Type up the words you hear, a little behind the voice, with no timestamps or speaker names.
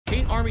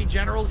Army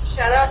General.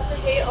 Shout out to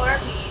Hate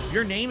Army.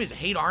 Your name is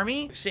Hate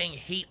Army? Saying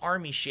Hate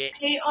Army shit.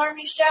 Hate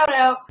Army shout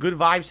out. Good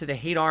vibes to the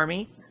Hate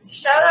Army.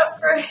 Shout out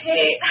for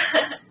hate.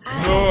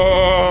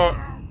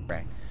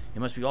 Right. It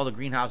must be all the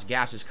greenhouse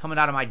gases coming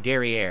out of my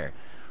derriere.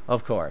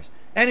 Of course.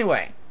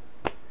 Anyway.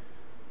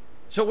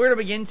 So where to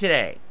begin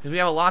today? Because we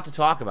have a lot to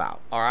talk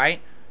about.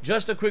 Alright?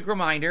 Just a quick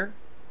reminder.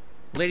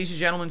 Ladies and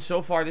gentlemen,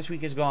 so far this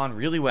week has gone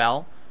really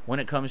well when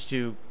it comes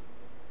to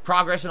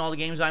progress in all the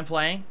games I'm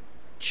playing.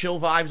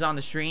 Chill vibes on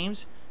the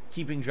streams.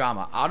 Keeping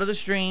drama out of the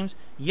streams.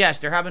 Yes,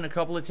 there have been a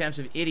couple attempts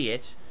of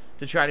idiots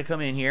to try to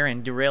come in here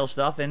and derail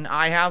stuff, and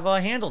I have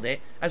handled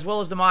it, as well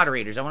as the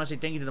moderators. I want to say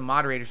thank you to the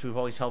moderators who have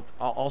always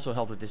also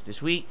helped with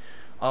this week.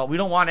 We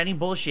don't want any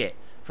bullshit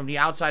from the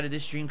outside of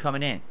this stream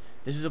coming in.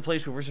 This is a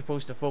place where we're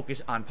supposed to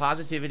focus on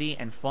positivity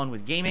and fun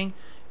with gaming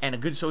and a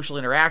good social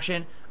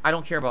interaction. I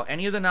don't care about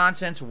any of the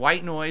nonsense,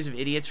 white noise of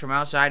idiots from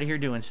outside of here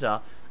doing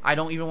stuff. I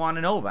don't even want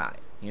to know about it,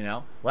 you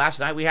know? Last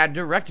night we had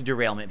direct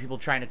derailment. People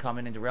trying to come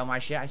in and derail my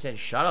shit. I said,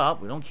 shut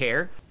up. We don't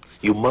care.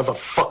 You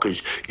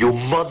motherfuckers. You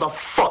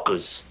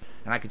motherfuckers.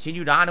 And I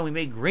continued on, and we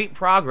made great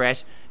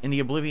progress in the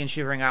Oblivion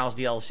Shivering Isles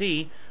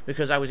DLC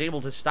because I was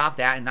able to stop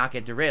that and not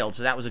get derailed.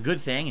 So that was a good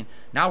thing, and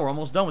now we're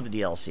almost done with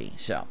the DLC.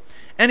 So,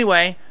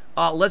 anyway,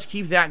 let's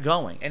keep that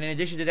going. And in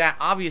addition to that,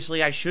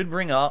 obviously, I should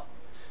bring up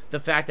the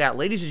fact that,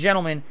 ladies and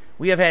gentlemen,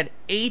 we have had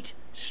 8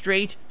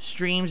 straight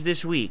streams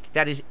this week.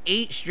 That is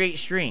 8 straight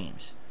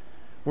streams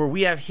where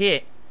we have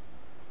hit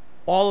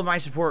all of my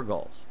support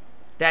goals.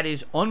 That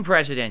is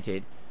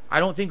unprecedented. I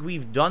don't think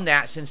we've done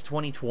that since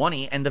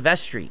 2020 and the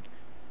Vest Streak.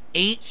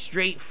 8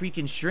 straight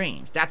freaking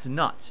streams. That's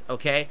nuts,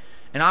 okay?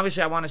 And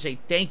obviously I want to say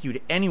thank you to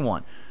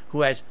anyone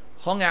who has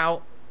hung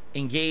out,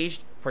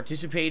 engaged,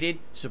 participated,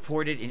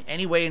 supported in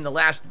any way in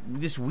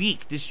this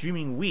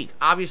streaming week.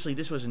 Obviously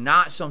this was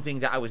not something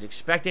that I was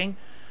expecting,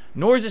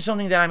 nor is it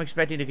something that I'm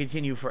expecting to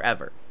continue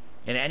forever.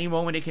 And at any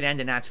moment it can end,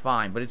 and that's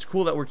fine. But it's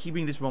cool that we're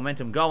keeping this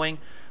momentum going.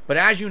 But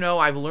as you know,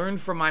 I've learned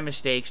from my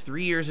mistakes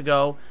 3 years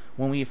ago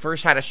when we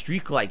first had a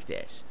streak like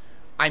this.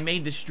 I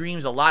made the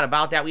streams a lot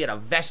about that. We had a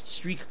Vest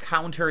Streak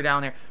counter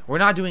down there. We're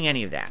not doing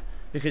any of that.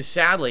 Because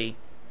sadly,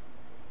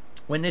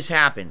 when this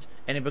happens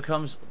and it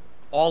becomes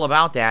all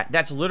about that,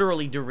 that's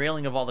literally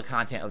derailing of all the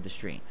content of the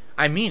stream.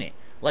 I mean it.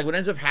 Like, what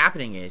ends up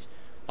happening is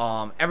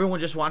everyone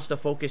just wants to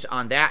focus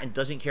on that and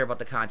doesn't care about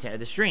the content of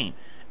the stream.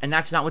 And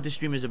that's not what the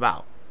stream is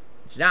about.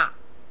 It's not.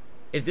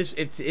 If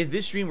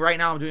this stream right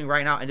now I'm doing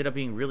right now ended up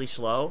being really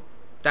slow,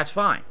 that's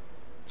fine.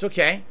 It's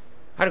okay.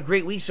 Had a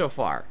great week so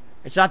far.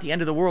 It's not the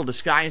end of the world. The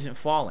sky isn't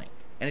falling.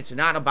 And it's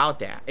not about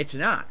that. It's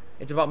not.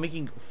 It's about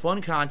making fun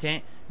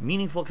content,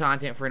 meaningful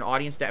content for an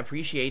audience that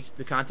appreciates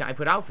the content I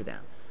put out for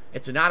them.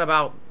 It's not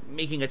about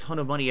making a ton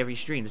of money every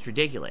stream. It's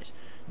ridiculous.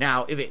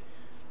 Now, if it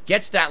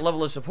gets that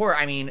level of support,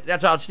 I mean,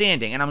 that's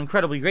outstanding. And I'm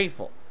incredibly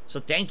grateful.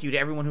 So thank you to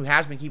everyone who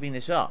has been keeping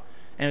this up.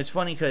 And it's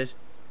funny because,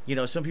 you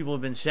know, some people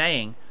have been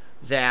saying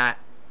that,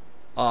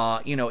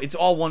 you know, it's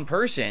all one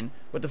person.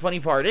 But the funny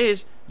part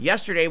is,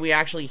 yesterday we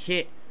actually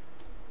hit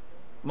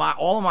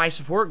all of my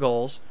support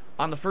goals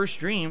on the first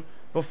stream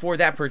before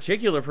that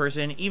particular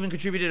person even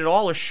contributed at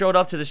all or showed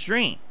up to the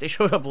stream. They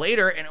showed up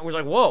later and it was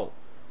like, whoa,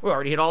 we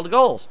already hit all the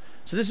goals.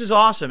 So this is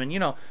awesome. And you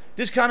know,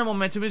 this kind of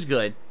momentum is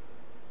good.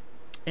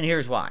 And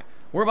here's why.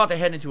 We're about to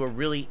head into a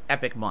really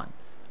epic month.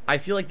 I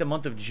feel like the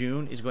month of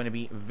June is going to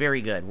be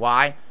very good.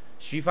 Why?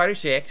 Street Fighter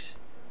 6,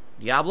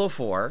 Diablo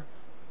 4,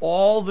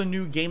 all the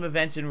new game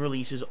events and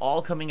releases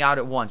all coming out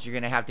at once. You're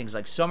going to have things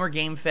like Summer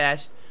Game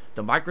Fest,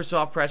 the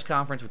Microsoft press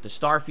conference with the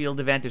Starfield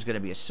event. There's going to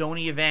be a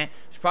Sony event.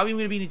 There's probably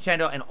going to be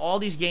Nintendo, and all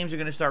these games are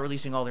going to start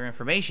releasing all their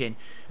information.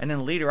 And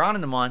then later on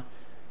in the month,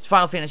 it's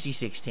Final Fantasy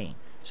 16.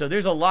 So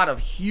there's a lot of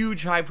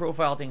huge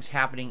high-profile things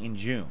happening in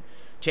June.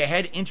 To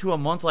head into a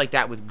month like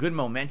that with good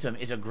momentum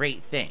is a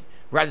great thing.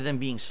 Rather than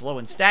being slow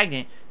and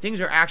stagnant,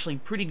 things are actually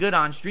pretty good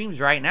on streams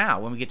right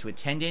now. When we get to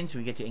attendance,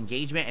 we get to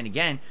engagement, and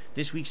again,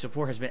 this week's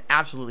support has been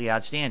absolutely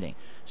outstanding.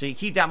 So you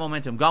keep that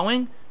momentum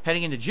going,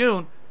 heading into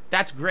June,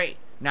 that's great.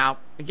 Now,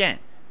 again,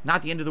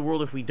 not the end of the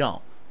world if we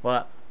don't,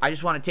 but I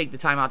just want to take the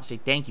time out to say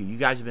thank you. You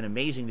guys have been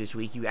amazing this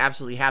week. You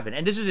absolutely have been.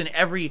 And this is in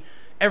every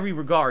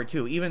regard,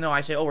 too. Even though I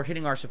say, oh, we're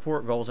hitting our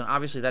support goals, and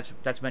obviously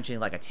that's mentioning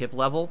like a tip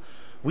level.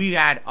 We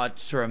had a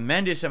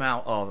tremendous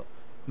amount of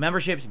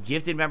memberships,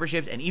 gifted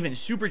memberships, and even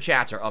super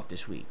chats are up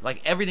this week.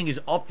 Like, everything is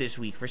up this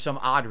week for some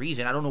odd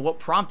reason. I don't know what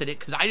prompted it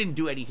because I didn't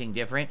do anything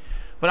different,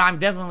 but I'm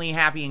definitely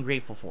happy and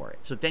grateful for it.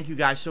 So thank you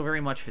guys so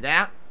very much for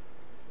that.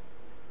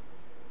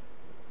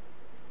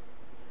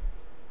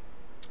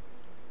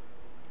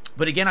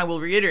 But again, I will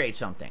reiterate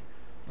something.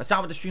 That's not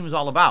what the stream is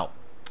all about.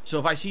 So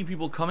if I see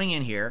people coming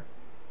in here,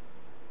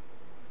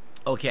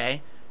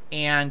 okay,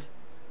 and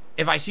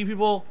if I see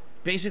people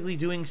basically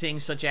doing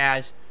things such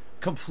as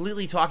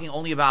completely talking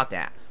only about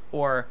that,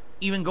 or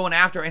even going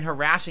after and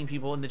harassing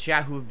people in the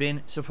chat who have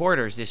been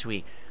supporters this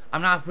week,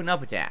 I'm not putting up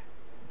with that.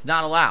 It's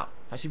not allowed.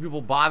 If I see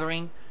people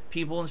bothering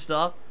people and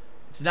stuff,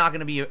 it's not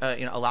going to be you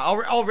know,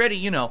 allowed. Already,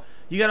 you know,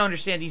 you got to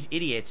understand these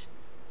idiots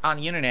on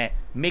the internet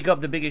make up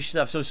the biggest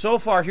stuff. So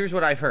far, here's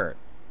what I've heard.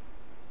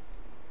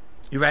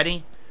 You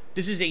ready?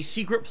 This is a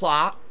secret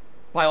plot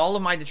by all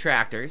of my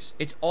detractors.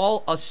 It's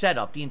all a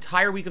setup. The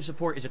entire week of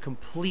support is a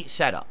complete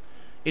setup.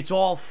 It's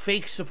all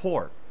fake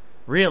support.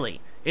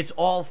 Really. It's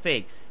all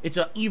fake. It's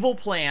an evil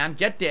plan,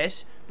 get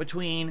this,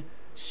 between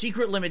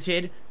Secret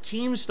Limited,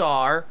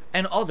 Keemstar,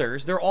 and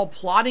others. They're all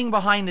plotting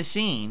behind the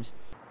scenes.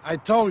 I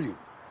told you,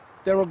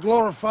 they're a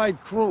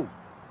glorified crew.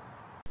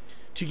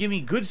 To give me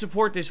good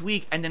support this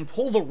week and then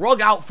pull the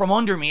rug out from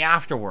under me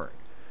afterward.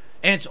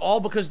 And it's all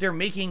because they're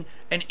making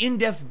an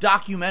in-depth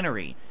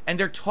documentary and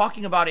they're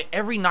talking about it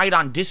every night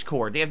on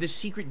Discord. They have this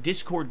secret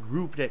Discord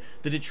group that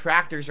the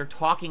detractors are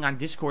talking on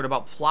Discord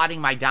about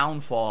plotting my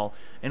downfall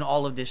and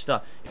all of this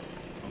stuff.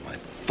 Oh my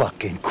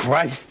fucking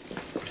Christ.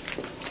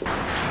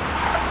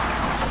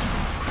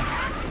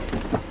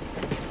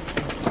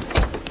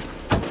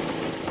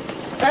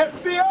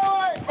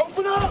 FBI!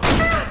 Open up!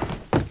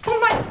 Oh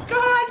my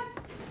God!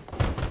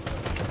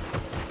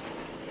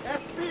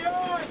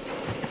 FBI!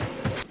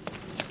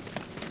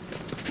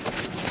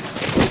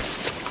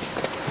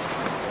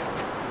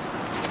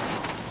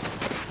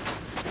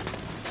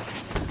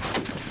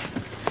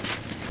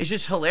 It's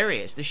just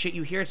hilarious. The shit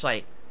you hear, it's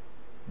like,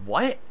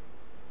 what?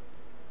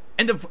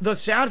 And the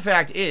sad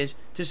fact is,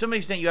 to some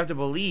extent, you have to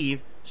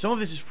believe some of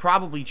this is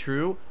probably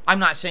true. I'm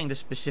not saying the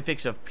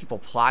specifics of people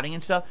plotting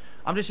and stuff.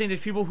 I'm just saying there's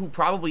people who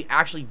probably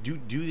actually do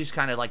this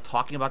kind of like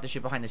talking about the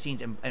shit behind the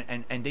scenes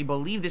and they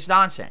believe this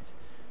nonsense.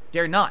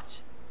 They're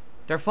nuts.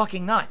 They're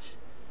fucking nuts.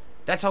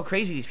 That's how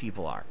crazy these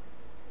people are.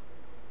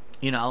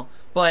 You know?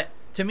 But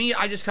to me,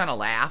 I just kind of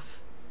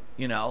laugh,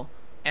 you know?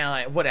 And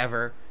like,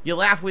 whatever. You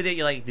laugh with it,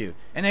 you're like, dude.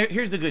 And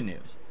here's the good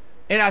news.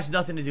 It has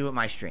nothing to do with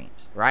my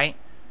streams, right?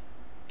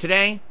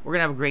 Today, we're going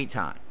to have a great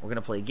time. We're going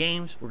to play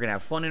games. We're going to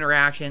have fun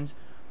interactions.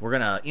 We're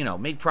going to, you know,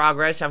 make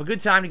progress, have a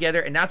good time together,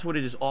 and that's what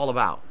it is all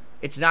about.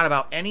 It's not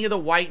about any of the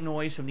white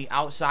noise from the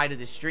outside of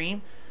the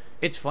stream.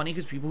 It's funny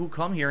because people who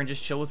come here and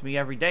just chill with me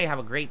every day have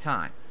a great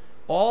time.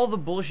 All the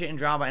bullshit and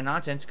drama and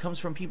nonsense comes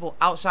from people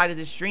outside of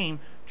this stream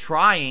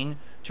trying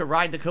to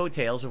ride the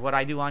coattails of what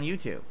I do on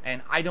YouTube.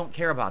 And I don't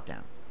care about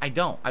them. I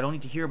don't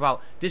need to hear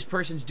about this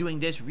person's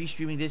doing this,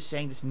 restreaming this,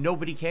 saying this.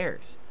 Nobody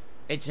cares.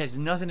 It has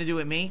nothing to do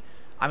with me.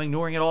 I'm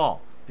ignoring it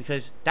all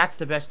because that's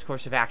the best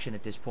course of action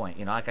at this point.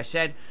 You know, like I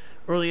said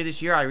earlier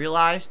this year, I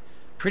realized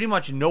pretty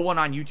much no one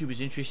on YouTube is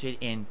interested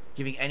in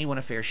giving anyone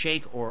a fair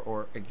shake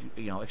or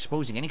you know,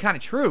 exposing any kind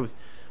of truth.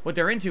 What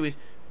they're into is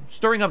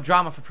stirring up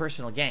drama for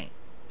personal gain.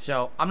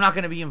 So I'm not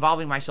going to be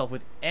involving myself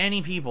with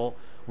any people.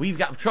 We've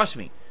got, trust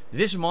me,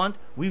 this month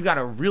we've got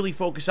to really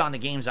focus on the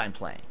games I'm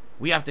playing.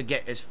 We have to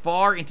get as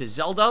far into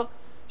Zelda,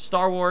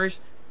 Star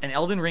Wars, and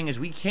Elden Ring as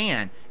we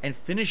can and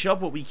finish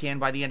up what we can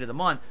by the end of the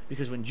month,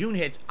 because when June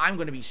hits, I'm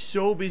going to be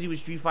so busy with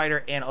Street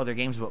Fighter and other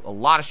games, but a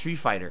lot of Street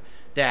Fighter,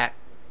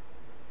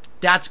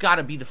 that's got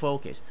to be the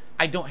focus.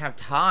 I don't have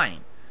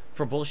time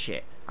for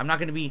bullshit. I'm not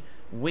going to be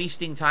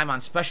wasting time on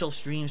special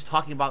streams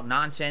talking about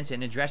nonsense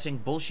and addressing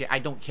bullshit. I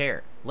don't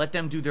care. Let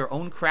them do their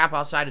own crap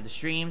outside of the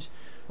streams.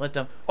 Let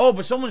them, oh,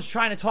 but someone's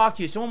trying to talk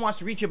to you. Someone wants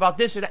to reach you about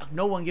this or that.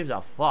 No one gives a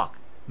fuck.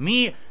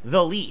 Me,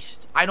 the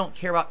least. I don't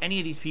care about any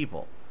of these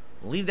people.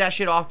 Leave that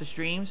shit off the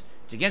streams.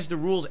 It's against the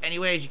rules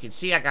anyway. As you can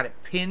see, I got it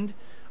pinned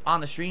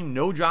on the stream.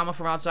 No drama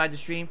from outside the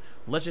stream.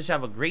 Let's just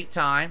have a great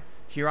time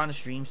here on the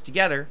streams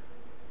together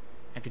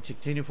and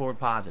continue forward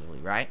positively,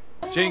 right?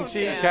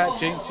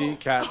 Jinxie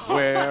cat,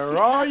 where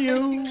are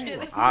you?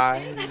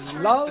 I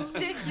love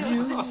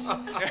you.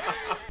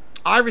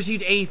 I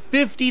received a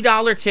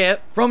 $50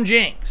 tip from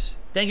Jinx.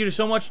 Thank you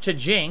so much to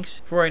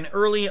Jinx for an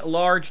early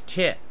large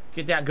tip.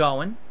 Get that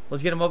going.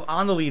 Let's get him up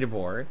on the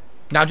leaderboard.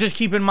 Now, just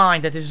keep in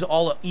mind that this is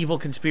all an evil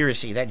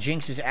conspiracy, that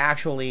Jinx is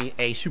actually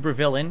a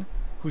supervillain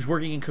who's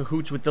working in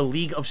cahoots with the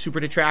League of Super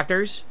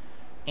Detractors,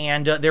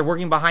 and they're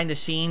working behind the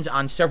scenes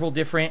on several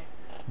different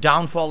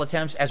downfall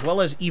attempts, as well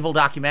as evil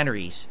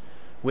documentaries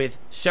with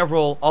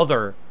several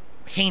other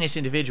heinous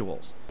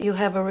individuals. You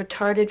have a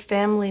retarded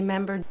family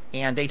member.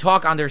 And they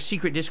talk on their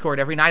secret Discord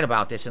every night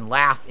about this and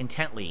laugh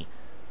intently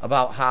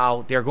about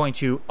how they're going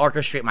to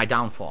orchestrate my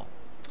downfall.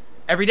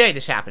 Every day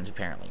this happens,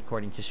 apparently,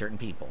 according to certain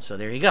people. So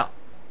there you go.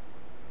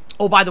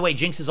 Oh, by the way,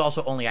 Jinx is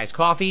also Only Iced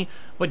Coffee,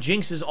 but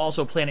Jinx is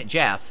also Planet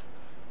Jeff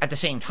at the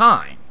same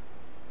time,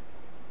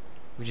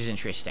 which is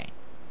interesting.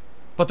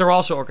 But they're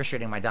also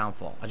orchestrating my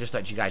downfall. I just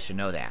thought you guys should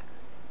know that.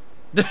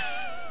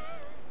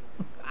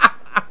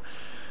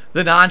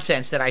 The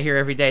nonsense that I hear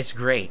every day is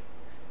great.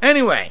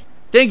 Anyway,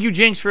 thank you,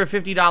 Jinx, for a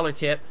 $50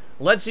 tip.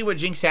 Let's see what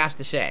Jinx has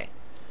to say.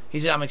 He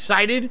says, I'm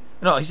excited.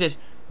 No, he says,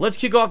 let's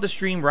kick off the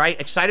stream right.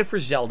 Excited for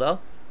Zelda.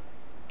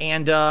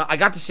 And I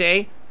got to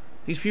say,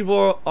 these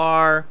people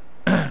are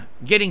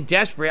getting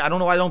desperate. I don't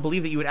know why I don't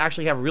believe that you would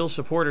actually have real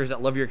supporters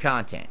that love your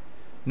content.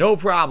 No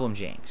problem,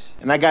 Jinx.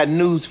 And I got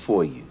news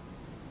for you.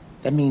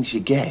 That means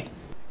you're gay.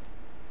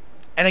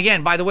 And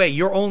again, by the way,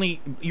 you're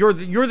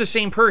the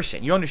same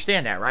person. You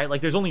understand that, right?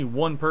 Like, there's only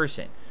one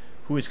person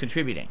who is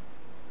contributing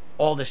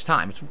all this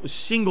time. It's a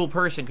single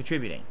person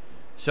contributing.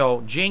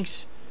 So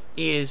Jinx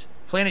is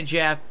Planet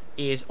Jeff,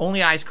 is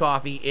Only Iced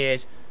Coffee,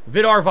 is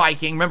Vidar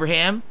Viking. Remember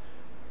him?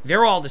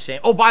 They're all the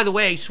same. Oh, by the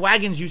way,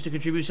 Swaggins used to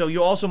contribute, so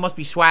you also must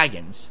be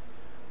Swaggins.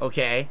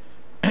 Okay?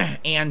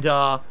 and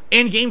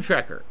Game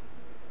Trekker.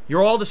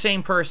 You're all the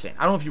same person.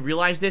 I don't know if you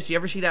realize this. You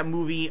ever see that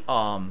movie,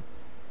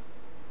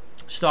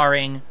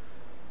 starring,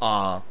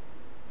 whoa,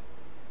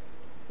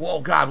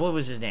 God, what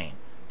was his name?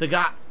 The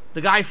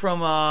guy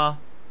from, I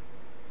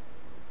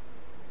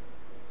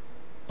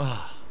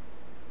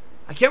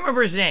can't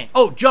remember his name.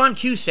 Oh, John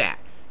Cusack.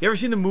 You ever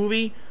seen the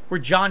movie where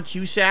John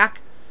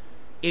Cusack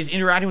is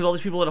interacting with all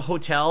these people at a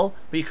hotel,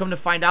 but you come to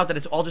find out that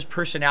it's all just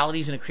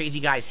personalities in a crazy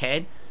guy's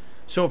head?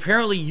 So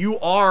apparently you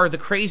are the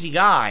crazy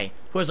guy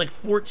who has like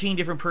 14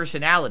 different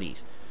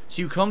personalities.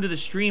 So you come to the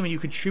stream and you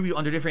contribute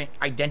under different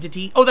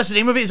identity. Oh, that's the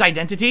name of it, is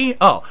identity?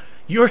 Oh,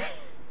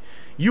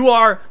 you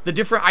are the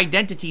different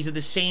identities of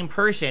the same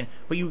person,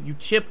 but you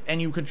tip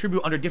and you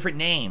contribute under different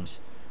names.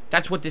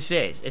 That's what this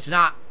is. It's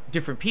not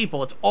different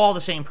people. It's all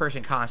the same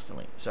person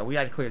constantly. So we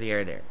got to clear the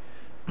air there.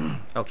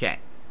 Okay.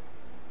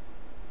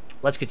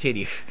 Let's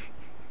continue.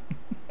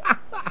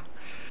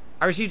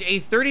 I received a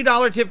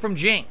 $30 tip from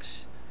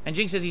Jinx. And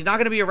Jinx says he's not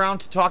going to be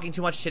around talking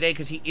too much today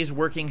because he is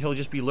working. He'll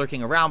just be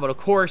lurking around. But of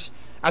course,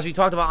 as we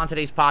talked about on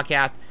today's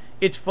podcast,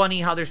 it's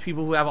funny how there's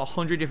people who have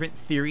 100 different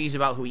theories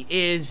about who he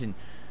is. And,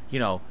 you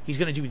know, he's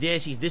going to do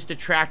this. He's this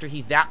detractor.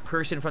 He's that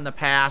person from the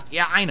past.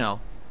 Yeah, I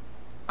know.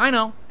 I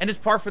know. And it's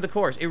par for the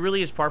course. It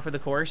really is par for the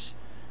course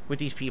with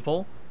these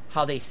people.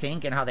 How they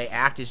think and how they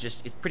act is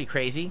just, it's pretty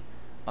crazy.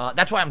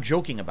 That's why I'm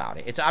joking about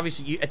it. It's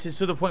obviously, it's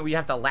to the point where you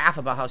have to laugh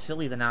about how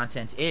silly the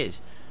nonsense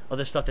is of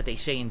the stuff that they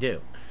say and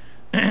do.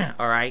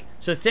 Alright,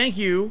 so thank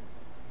you,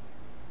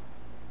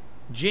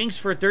 Jinx,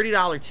 for a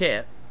 $30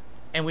 tip.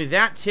 And with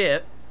that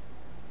tip,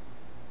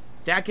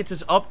 that gets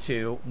us up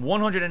to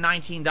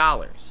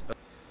 $119.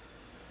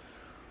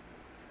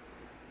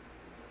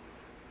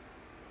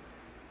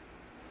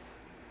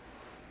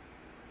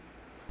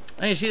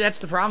 And you see, that's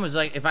the problem, is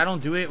like, if I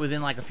don't do it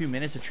within like a few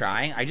minutes of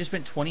trying, I just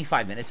spent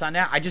 25 minutes on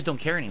that, I just don't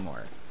care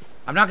anymore.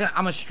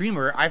 I'm a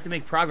streamer, I have to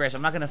make progress.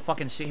 I'm not gonna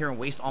fucking sit here and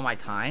waste all my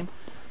time.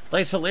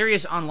 Like, it's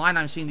hilarious online,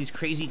 I'm seeing these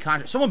crazy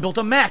contracts. Someone built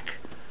a mech!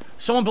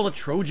 Someone built a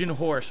Trojan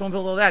horse. Someone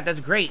built all that. That's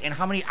great. And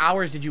how many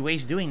hours did you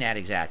waste doing that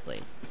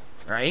exactly?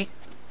 Right?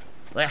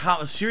 Like,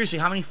 seriously,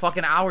 how many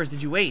fucking hours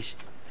did you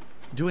waste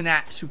doing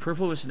that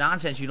superfluous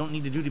nonsense you don't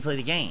need to do to play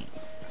the game?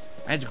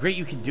 And it's great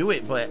you can do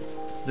it, but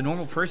the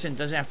normal person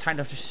doesn't have time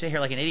to sit here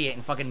like an idiot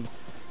and fucking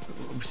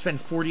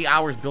spend 40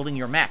 hours building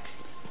your mech.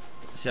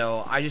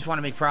 So, I just want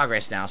to make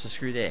progress now, so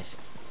screw this.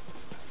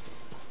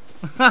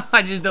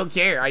 I just don't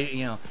care.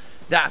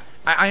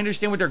 I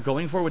understand what they're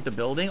going for with the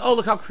building. Oh,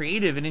 look how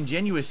creative and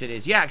ingenuous it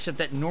is. Yeah, except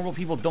that normal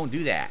people don't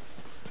do that.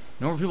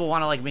 Normal people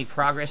want to, like, make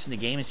progress in the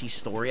game and see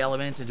story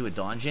elements and do a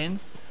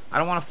dungeon. I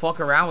don't want to fuck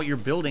around with your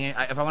building.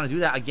 If I want to do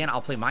that, again,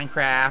 I'll play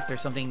Minecraft or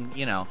something,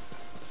 you know,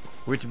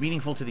 where it's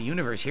meaningful to the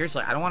universe. Here, it's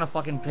like, I don't want to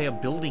fucking play a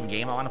building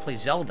game. I want to play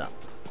Zelda.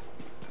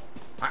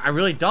 I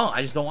really don't.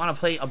 I just don't want to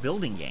play a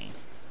building game.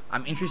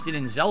 I'm interested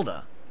in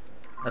Zelda.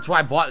 That's why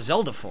I bought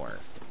Zelda for.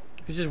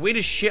 He says, way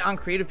to shit on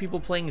creative people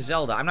playing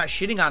Zelda. I'm not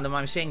shitting on them.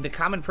 I'm saying the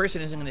common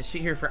person isn't going to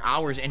sit here for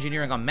hours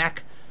engineering a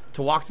mech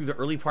to walk through the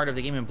early part of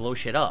the game and blow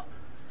shit up.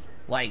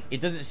 Like,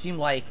 it doesn't seem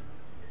like...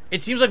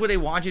 It seems like what they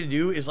want you to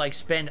do is, like,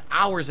 spend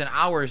hours and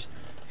hours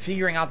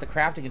figuring out the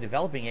crafting and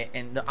developing it,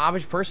 and the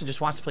average person just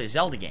wants to play a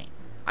Zelda game.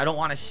 I don't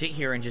want to sit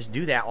here and just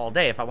do that all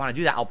day. If I want to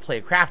do that, I'll play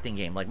a crafting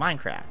game like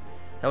Minecraft.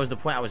 That was the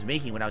point I was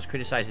making when I was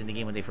criticizing the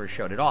game when they first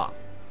showed it off.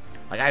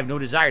 Like, I have no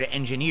desire to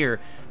engineer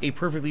a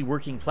perfectly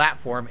working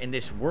platform in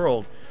this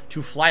world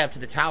to fly up to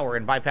the tower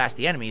and bypass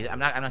the enemies. I'm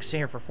not sitting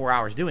here for 4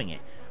 hours doing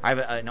it. I have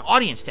an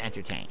audience to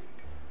entertain.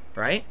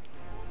 Right?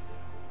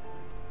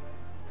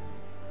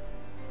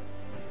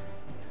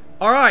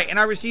 Alright, and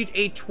I received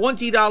a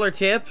 $20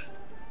 tip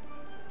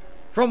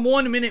from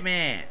 1 Minute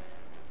Man.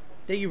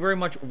 Thank you very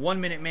much, 1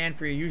 Minute Man,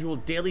 for your usual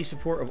daily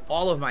support of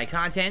all of my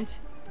content.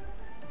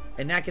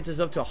 And that gets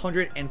us up to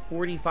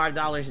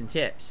 $145 in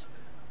tips.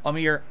 A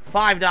mere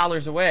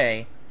 $5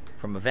 away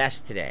from a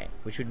vest today,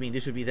 which would mean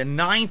this would be the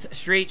 9th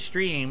straight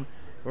stream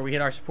where we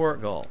hit our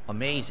support goal.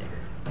 Amazing.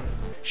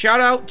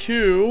 Shout out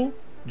to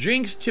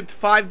Jinx, tipped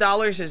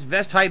 $5 as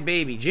vest hype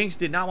baby. Jinx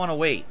did not want to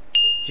wait.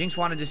 Jinx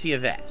wanted to see a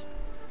vest.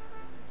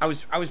 I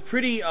was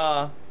pretty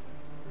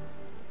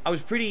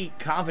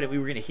confident we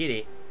were gonna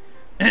hit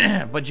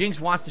it, but Jinx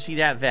wants to see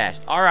that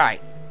vest. All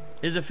right,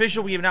 it is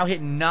official. We have now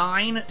hit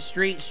 9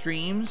 straight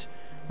streams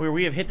where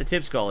we have hit the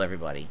tips goal.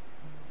 Everybody.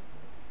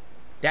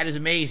 That is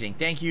amazing.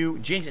 Thank you,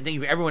 Jinx, and thank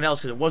you for everyone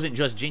else, because it wasn't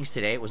just Jinx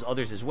today. It was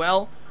others as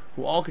well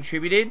who all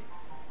contributed.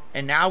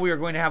 And now we are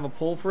going to have a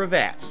poll for a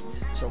vest.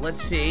 So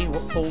let's see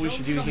what poll we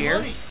should do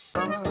here.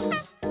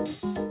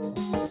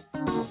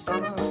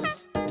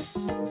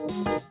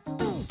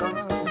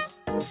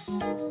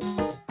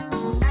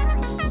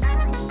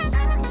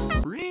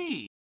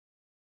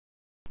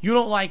 You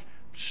don't like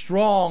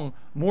strong,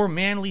 more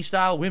manly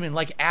style women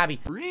like Abby.